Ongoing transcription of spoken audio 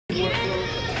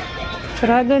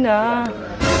Sarado na.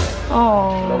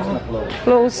 Oh.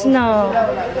 Close na.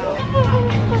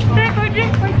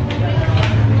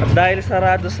 At dahil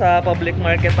sarado sa public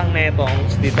market ang Netong,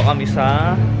 dito kami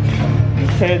sa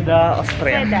Seda,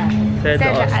 Austria.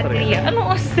 Seda, Austria. Anong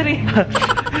Austria?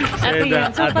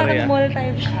 Seda, So parang mall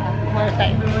type siya. Mall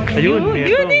type. Ayun,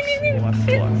 yun.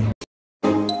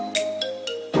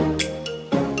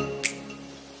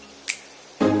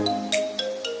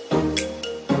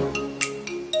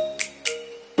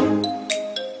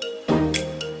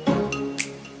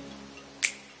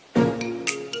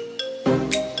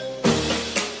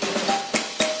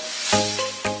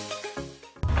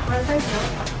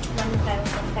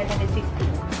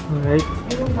 Alright.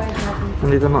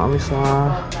 Nandito na kami sa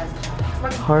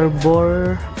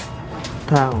Harbor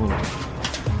Town.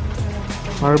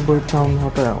 Harbor Town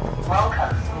Hotel.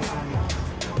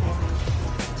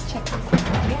 Check.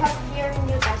 We have here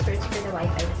new passwords for the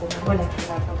Wi-Fi po. Wala.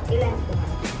 Ilan po?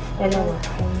 Dalawa.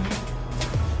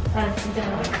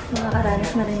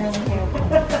 Makakaranas na rin ang aircon.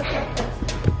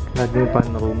 Lagi yung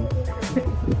pan room.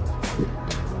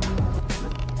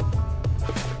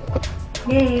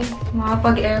 Yay!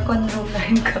 Makapag-aircon room na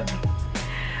rin kami.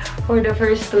 For the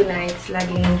first 2 nights,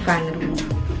 laging fan room.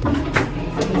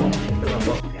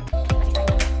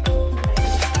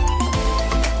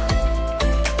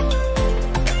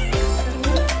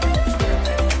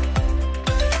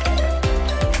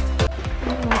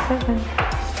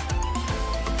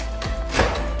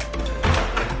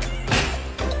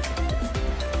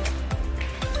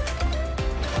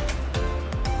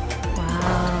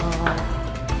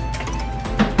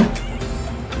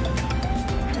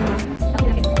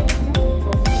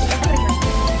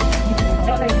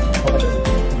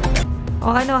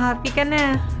 O ano, happy ka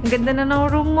na. Ang ganda na ng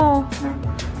room mo.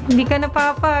 Hindi ka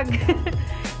napapag.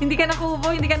 Hindi ka na kubo,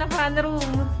 hindi ka na fan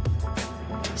room.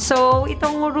 So,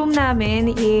 itong room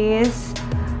namin is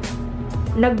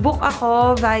nag-book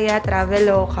ako via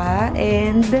Traveloka.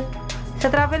 And sa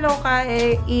Traveloka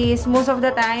is most of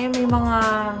the time may mga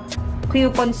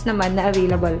coupons naman na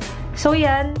available. So,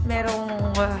 yan.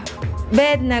 Merong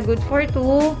bed na good for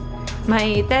 2.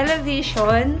 May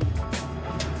television.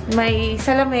 May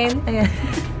salamin. Ayan.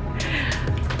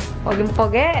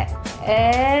 Poging-poge.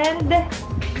 And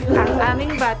ang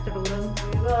aming bathroom.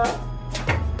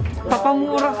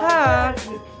 Papamura ka.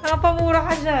 Papamura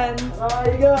ka dyan.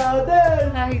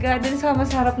 Nahiga din sa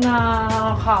masarap na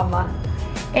kama.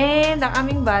 And ang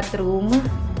aming bathroom.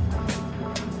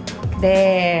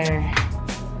 There.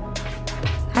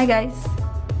 Hi guys.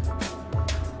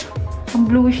 Ang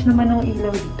bluish naman ng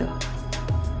ilaw dito.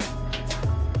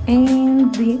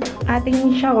 And the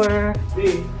ating shower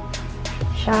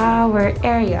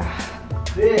area.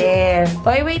 There.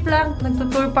 Oy, wait lang.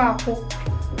 Nagtutour pa ako.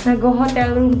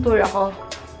 Nag-hotel room tour ako.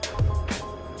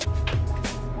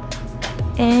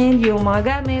 And yung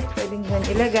mga gamit, pwedeng dyan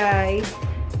ilagay.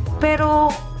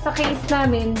 Pero sa case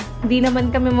namin, hindi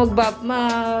naman kami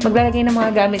maglalagay ng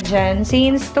mga gamit dyan.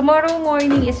 Since tomorrow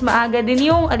morning is maaga din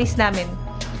yung alis namin.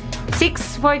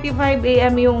 6:45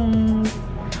 AM yung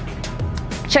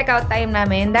check-out time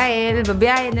namin dahil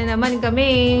babiyahin na naman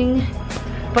kaming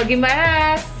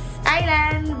Gigantes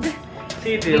Island.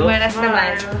 Gigantes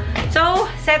naman.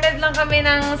 So, settled lang kami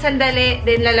ng sandali,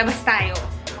 then lalabas tayo.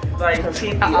 Tayo sa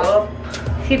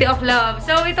City of Love.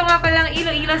 So, ito nga palang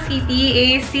Iloilo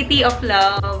City is City of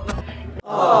Love.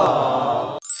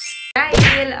 Aww.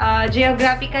 Dahil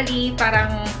geographically,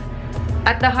 parang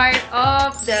at the heart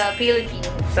of the Philippines.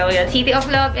 So, yan, City of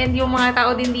Love, and yung mga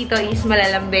tao din dito is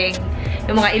malalambing.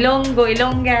 Yung mga Ilonggo,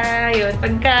 Ilongga, yun.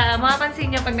 Pagka,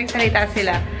 makapansin nyo, pag nagsalita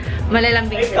sila,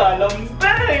 malalambing sila.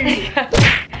 Kalambing!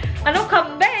 Ano?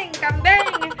 Kambeng!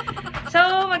 Kambeng! So,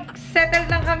 mag-settle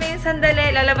lang kami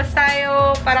sandali. Lalabas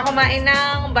tayo para kumain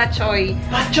ng Batchoy.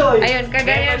 Batchoy! Ayun,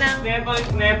 kagaya ng...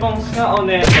 Netongs nga o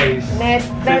Netoys?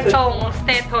 Netongs,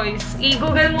 Netoys.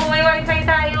 I-google mo, may wifi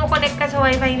tayo. Connect ka sa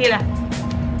wifi nila.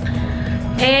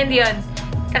 And yun.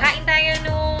 Kakain tayo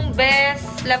nung best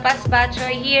LaPaz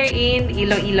Batchoy here in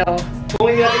Iloilo.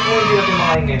 Kung hindi natin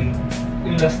makain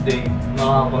yung last day,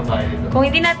 makakakuha tayo dito. Kung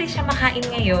hindi natin siya makain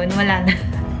ngayon, wala na.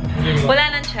 Wala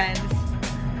nang chance.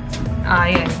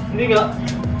 Ayan. Hindi nga.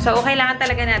 So, kailangan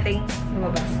talaga nating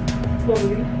lumabas. For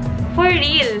real? For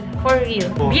real. For real.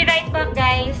 Be right back,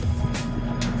 guys.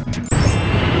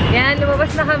 Yan,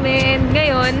 lumabas na kami.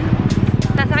 Ngayon,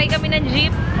 sasakay kami ng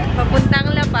jeep papuntang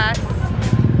LaPaz.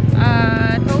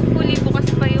 At hopefully, bukas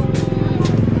pa yung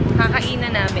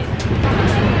kakainan namin.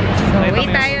 So,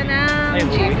 wait tayo ng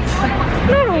jeep.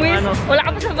 No, Luis. Wala ka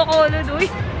pa sa Bacolod, uy.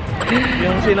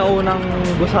 Yung sinaunang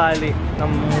gusali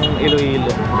ng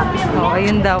Iloilo. Oh,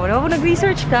 ayun daw. Wala ko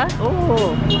nag-research ka?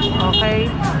 Oo. Okay.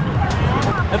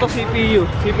 Ito CPU.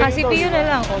 CPU na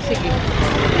lang. Oh, sige.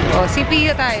 Oh,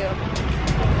 CPU tayo.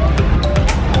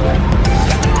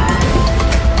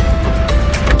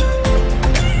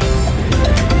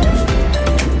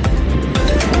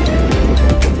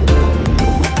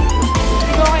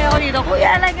 Ikaw kaya ako dito.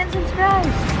 Kuya, like and subscribe.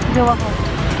 Gawa ko.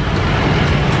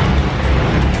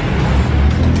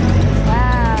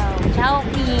 Wow.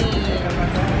 Chowking.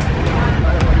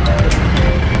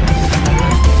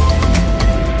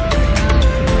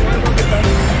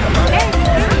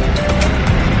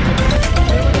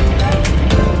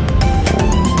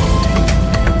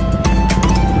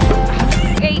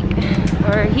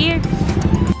 Here.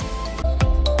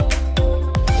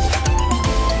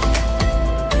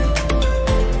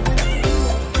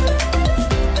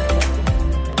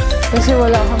 Kasi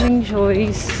wala kaming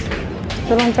choice.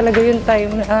 Ito lang talaga yung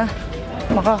time na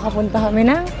makakapunta kami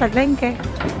ng palengke.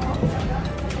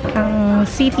 Ang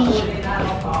city.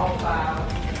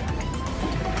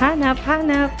 Hanap.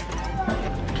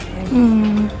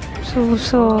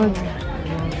 Susod.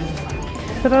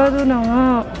 Sarado na nga.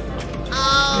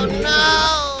 Oh no!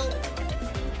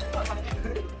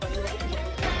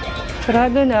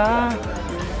 Sarado na.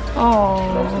 Oh.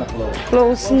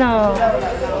 Close na.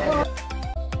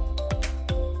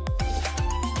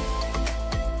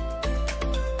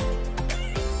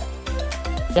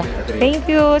 Yeah. Thank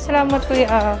you. Salamat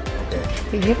kuya.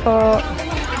 Sige po.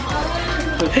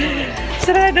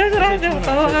 Sarado.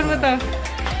 Tawagan mo to.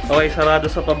 Okay, sarado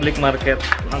sa public market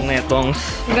ng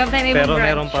Netong's. Pero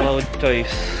meron pa raw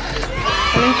choice.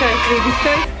 Anong choice? Ladies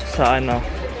choice? Sa ano?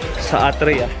 Sa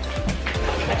Atria.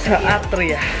 Sa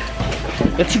Atria.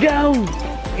 Let's go!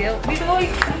 Dito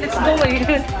boy. Let's go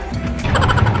ayun.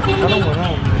 Tanong mo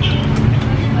na.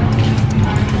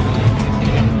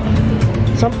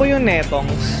 Saan po yung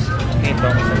Netong's?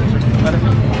 Netong's.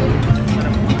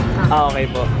 Ah,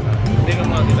 okay po.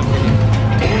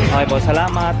 Okay po,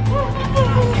 salamat.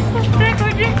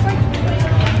 Record.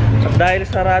 At dahil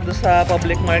sarado sa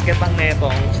public market ng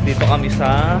Netong's, dito kami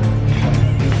sa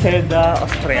Seda,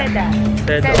 Austria.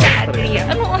 Seda, Austria.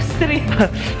 Anong Austria?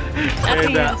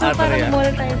 Seda, So parang Austria. mall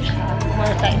time siya.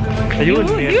 Mall time. Ayun,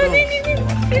 Yun.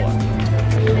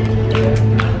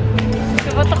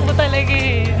 Tumatakbo talaga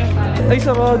eh. Ay,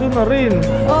 sarado na rin.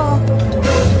 Oo.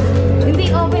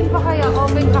 Hindi, open pa kaya.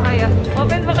 Open pa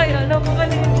kaya.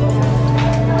 Napakalit mo.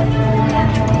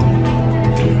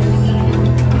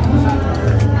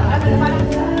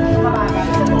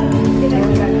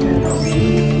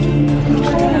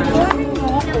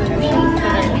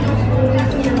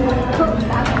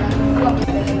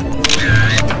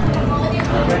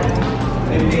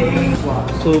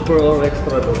 Super or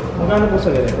extra to. Magkano po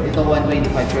sa ganito? Ito 125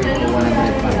 per to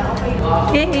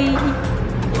 105. Yay!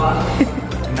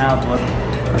 Napot.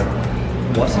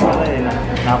 Boss pala eh.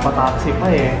 Napataksi pa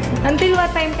eh. Until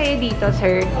what time kayo dito,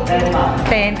 sir? 10 ma'am.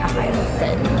 10. Okay.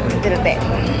 10. Until 10.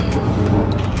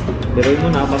 Pero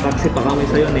mo, napataksi pa kami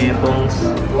sa'yo, Netong's.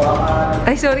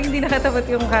 Ay, sorry, hindi nakatapat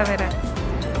yung camera.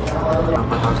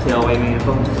 Napataksi ako kay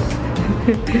Netong's.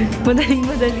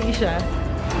 Madaling-madali siya.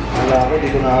 Wala ko, di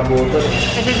ko naabutan.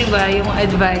 Kasi diba, yung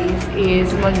advice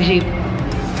is mag-jeep.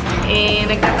 Eh,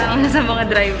 nagtatanong na sa mga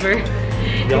driver.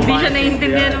 Hindi siya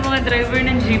naiintindihan ng mga driver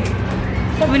ng jeep.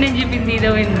 Sabi ng jeep, hindi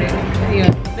daw hindi.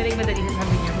 Ayun, madaling-madali siya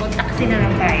sabi niya. Mag-taxi na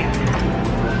lang tayo.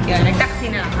 Yun, nag-taxi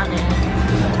na lang kami.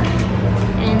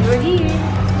 And we're here.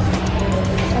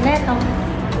 Sa Netong.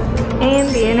 And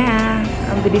yan na.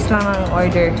 Ang bilis lang ang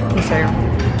order ni sir.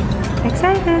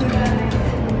 Excited!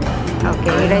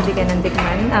 Okay, ready ka ng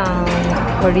tikman ang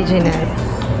original.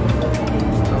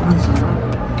 Ang sarap.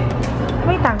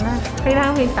 May tanga.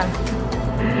 Kailangan may tanga.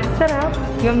 Sarap.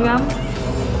 Yum-yum.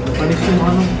 Panis yung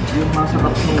ano, yung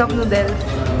masarap ng... Cup noodles.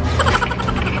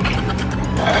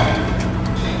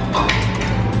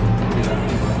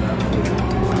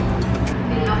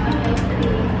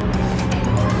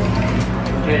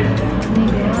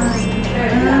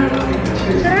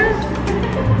 Sarap.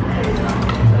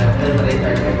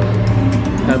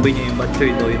 Sabi niya yung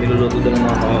batchoy daw, yung niluluto daw ng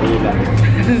mga kauulan.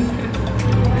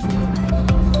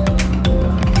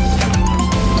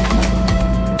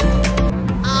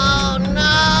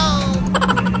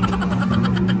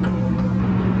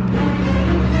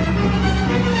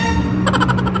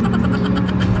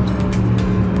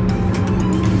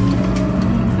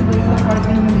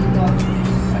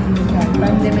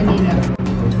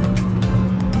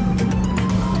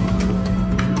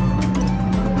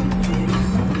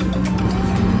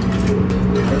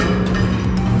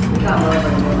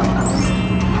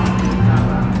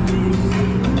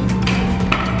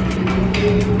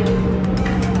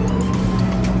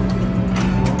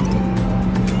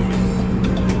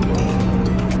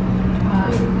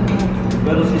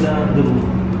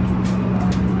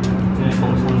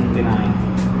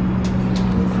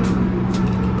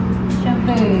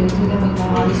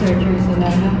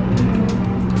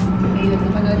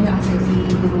 kasi si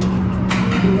Drew.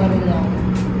 Drew lang.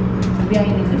 Sa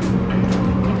biyahe ni Drew.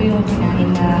 Ito yung kinain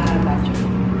na Batchoy.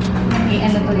 Eh,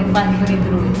 ano to, yung fan ko ni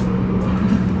Drew.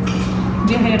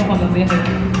 Biyahero ka ba?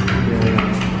 Biyahero.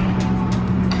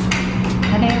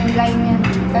 Ano yung line niya?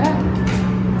 Tara.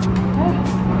 Tara.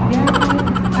 Biyahe.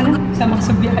 Ano? Sama ka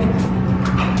sa biyahe.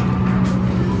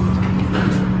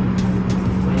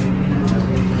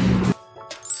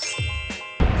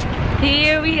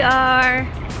 Here we are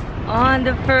on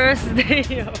the first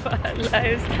day of our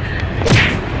lives.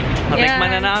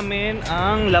 Natikman na namin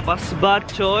ang LaPaz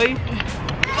Batchoy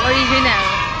Original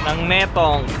ng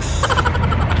Netong's.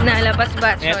 na LaPaz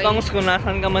Batchoy. Netong's kung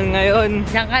nasan ka man ngayon.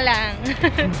 Diyan ka lang.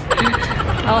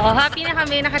 Oo, happy na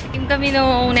kami. Nakatikim kami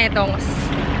noong Netong's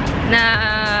na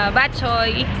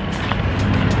Batchoy.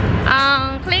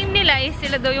 Ang claim nila is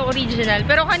sila daw yung original.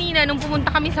 Pero kanina, nung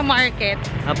pumunta kami sa market,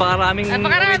 Napakaraming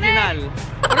original.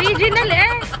 Original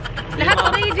eh! Lahat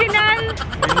original!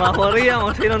 Yung mga Korea,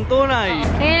 kung sinong tunay.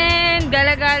 And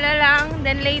gala-gala lang.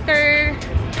 Then later,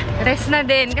 rest na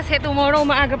din. Kasi tomorrow,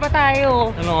 maaga pa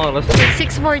tayo. Anong oras?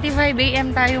 6:45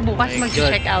 AM tayo bukas My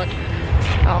mag-check out.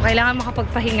 O, kailangan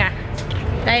makapagpahinga.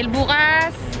 Dahil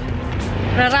bukas,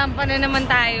 rarampa na naman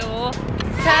tayo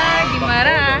sa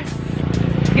Guimaras.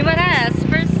 Guimaras,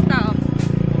 first stop.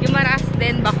 Guimaras,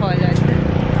 then Bacolod.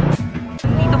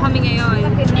 Dito kami ngayon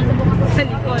sa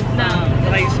likod ng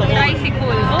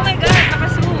tricycle. Oh my God,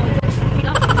 nakazoom.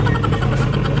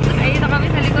 Ayun na kami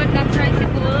sa likod ng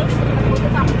tricycle.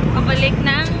 Pabalik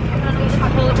ng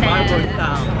hotel. Harbor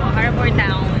Town. Harbor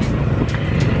Town.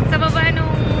 Sa baba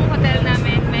nung hotel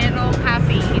namin, merong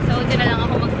cafe. So, dyan na lang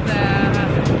ako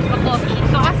mag-coffee.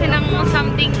 So, kasi ng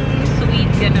something sweet,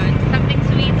 gano'n. Something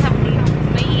sweet, something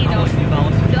may ilaw.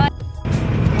 Doon.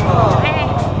 Okay.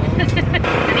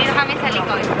 Nandito kami sa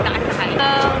likod. Nakasakay.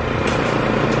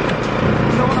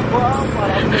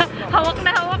 Hawak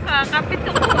na hawak ka. Kapit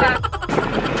ko ba?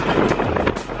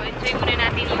 So, enjoy muna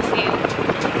natin yung view.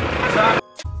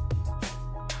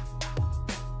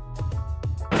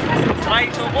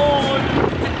 Tricycle!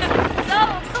 So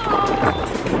cool!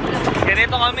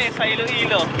 Ganito kami sa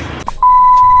Iloilo.